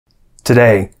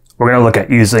Today, we're going to look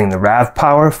at using the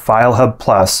RavPower FileHub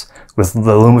Plus with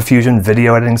the Luma Fusion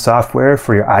video editing software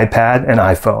for your iPad and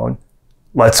iPhone.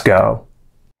 Let's go.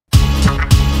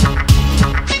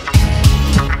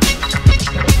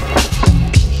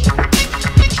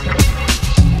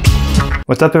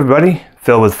 What's up everybody?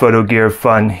 Phil with Photo Gear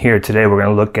Fun here. Today we're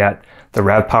going to look at the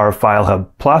RavPower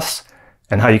FileHub Plus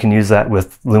and how you can use that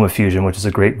with Luma Fusion, which is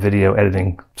a great video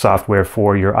editing software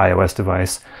for your iOS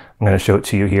device. I'm going to show it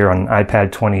to you here on an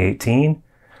iPad 2018.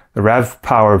 The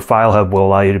RavPower FileHub will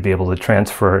allow you to be able to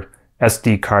transfer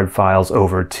SD card files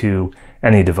over to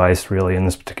any device really. In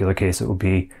this particular case it will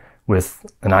be with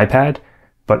an iPad,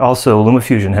 but also Luma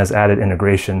Fusion has added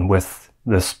integration with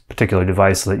this particular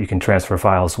device so that you can transfer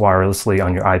files wirelessly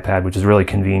on your iPad, which is really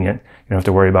convenient. You don't have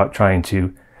to worry about trying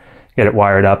to get it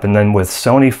wired up. And then with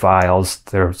Sony files,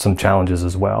 there are some challenges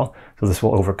as well. So this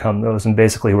will overcome those. And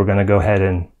basically we're going to go ahead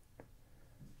and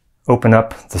open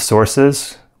up the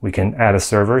sources. We can add a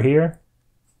server here.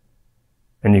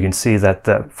 And you can see that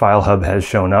the FileHub has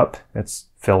shown up. It's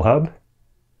FileHub. I'm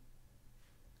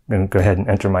going to go ahead and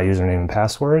enter my username and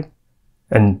password.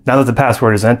 And now that the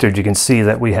password is entered, you can see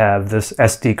that we have this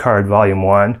SD card volume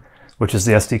 1, which is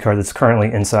the SD card that's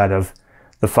currently inside of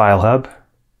the FileHub,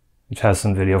 which has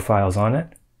some video files on it.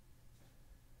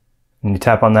 And you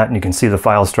tap on that and you can see the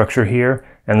file structure here.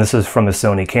 And this is from a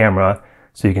Sony camera.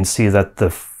 So you can see that the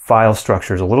file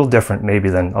structure is a little different maybe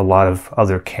than a lot of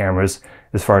other cameras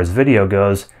as far as video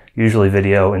goes. Usually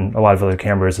video in a lot of other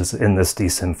cameras is in this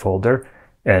DSIM folder,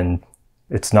 and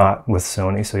it's not with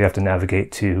Sony. So you have to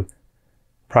navigate to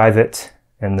private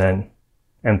and then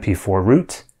MP4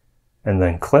 root and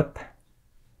then clip.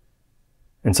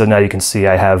 And so now you can see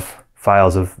I have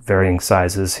files of varying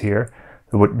sizes here.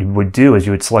 So what you would do is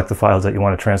you would select the files that you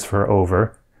want to transfer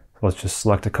over. So let's just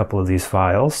select a couple of these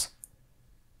files.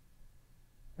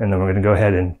 And then we're going to go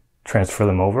ahead and transfer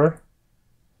them over.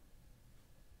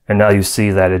 And now you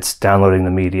see that it's downloading the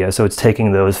media. So it's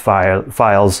taking those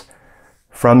files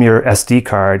from your SD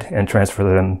card and transfer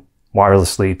them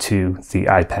wirelessly to the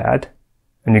iPad.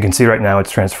 And you can see right now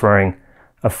it's transferring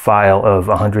a file of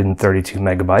 132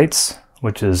 megabytes,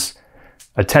 which is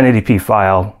a 1080p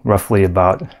file, roughly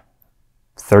about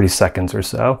 30 seconds or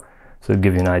so. So it'll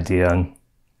give you an idea on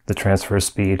the transfer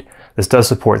speed. This does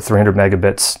support 300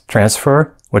 megabits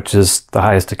transfer, which is the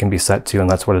highest it can be set to, and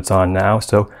that's what it's on now.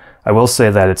 So I will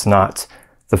say that it's not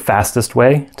the fastest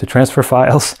way to transfer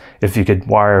files. If you could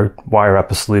wire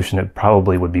up a solution, it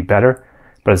probably would be better.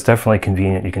 But it's definitely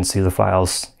convenient. You can see the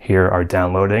files here are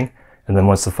downloading. And then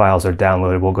once the files are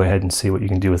downloaded, we'll go ahead and see what you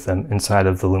can do with them inside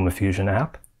of the Luma Fusion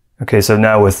app. Okay, so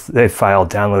now with a file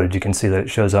downloaded, you can see that it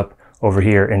shows up over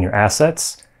here in your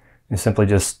assets. You simply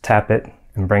just tap it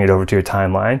and bring it over to your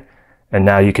timeline. And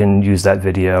now you can use that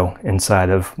video inside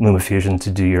of Luma Fusion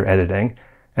to do your editing.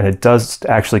 And it does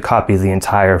actually copy the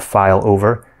entire file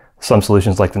over. Some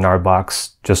solutions like the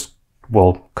NARBox just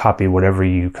will copy whatever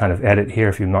you kind of edit here.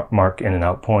 If you mark in and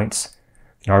out points,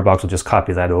 RavPower will just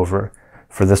copy that over.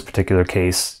 For this particular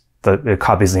case, it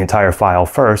copies the entire file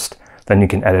first, then you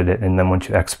can edit it, and then once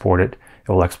you export it,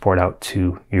 it will export out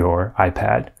to your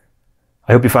iPad.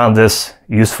 I hope you found this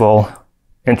useful,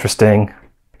 interesting.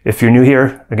 If you're new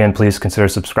here, again, please consider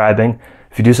subscribing.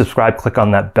 If you do subscribe, click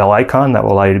on that bell icon. That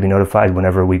will allow you to be notified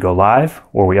whenever we go live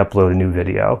or we upload a new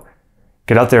video.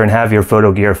 Get out there and have your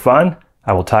photo gear fun.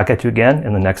 I will talk at you again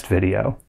in the next video.